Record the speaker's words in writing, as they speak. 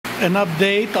An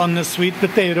update on the sweet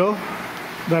potato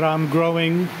that I'm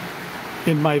growing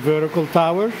in my vertical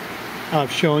tower.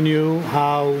 I've shown you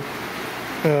how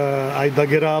I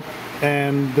dug it up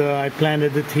and I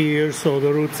planted it here so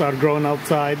the roots are growing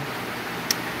outside.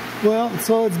 Well,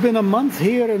 so it's been a month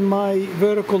here in my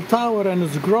vertical tower and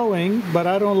it's growing, but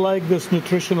I don't like this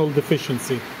nutritional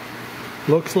deficiency.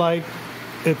 Looks like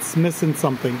it's missing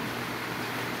something.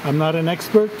 I'm not an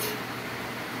expert.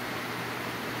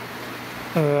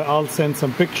 I'll send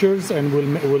some pictures and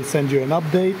we'll send you an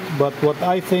update. But what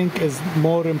I think is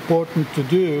more important to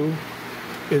do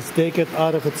is take it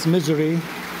out of its misery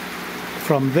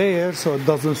from there so it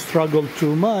doesn't struggle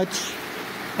too much,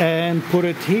 and put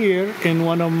it here in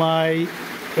one of my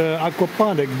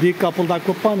aquaponic, decoupled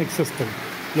aquaponic system.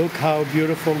 Look how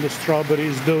beautiful the strawberry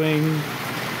is doing.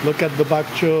 Look at the bok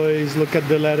choys, look at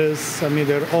the lettuce. I mean,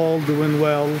 they're all doing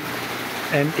well.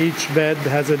 And each bed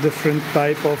has a different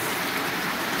type of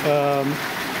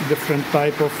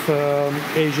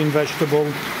Asian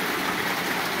vegetable.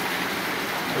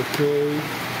 Okay,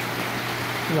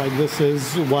 like this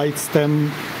is white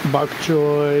stem bok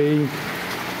choy.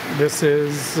 This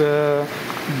is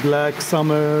black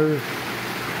summer.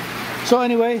 So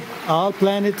anyway, I'll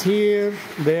plant it here.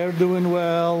 They're doing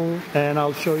well, and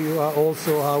I'll show you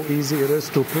also how easy it is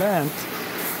to plant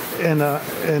in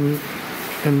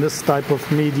this type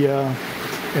of media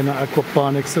in an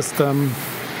aquaponic system.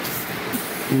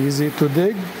 Easy to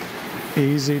dig,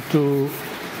 easy to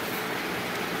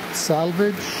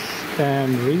salvage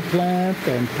and replant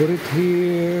and put it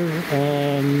here,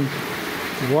 and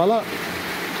voila.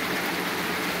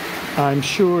 I'm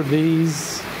sure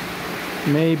these,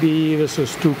 maybe this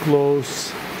is too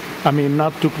close. I mean,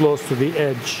 not too close to the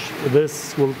edge.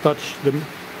 This will touch them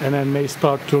and then may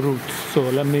start to root. So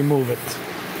let me move it.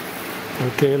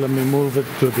 Okay, let me move it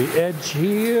to the edge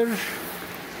here,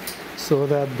 so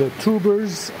that the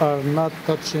tubers are not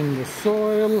touching the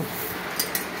soil.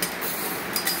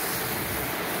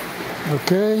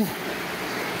 Okay,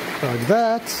 like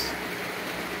that.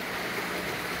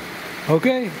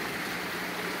 Okay,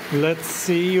 let's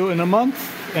see you in a month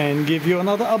and give you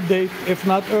another update, if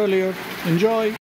not earlier. Enjoy.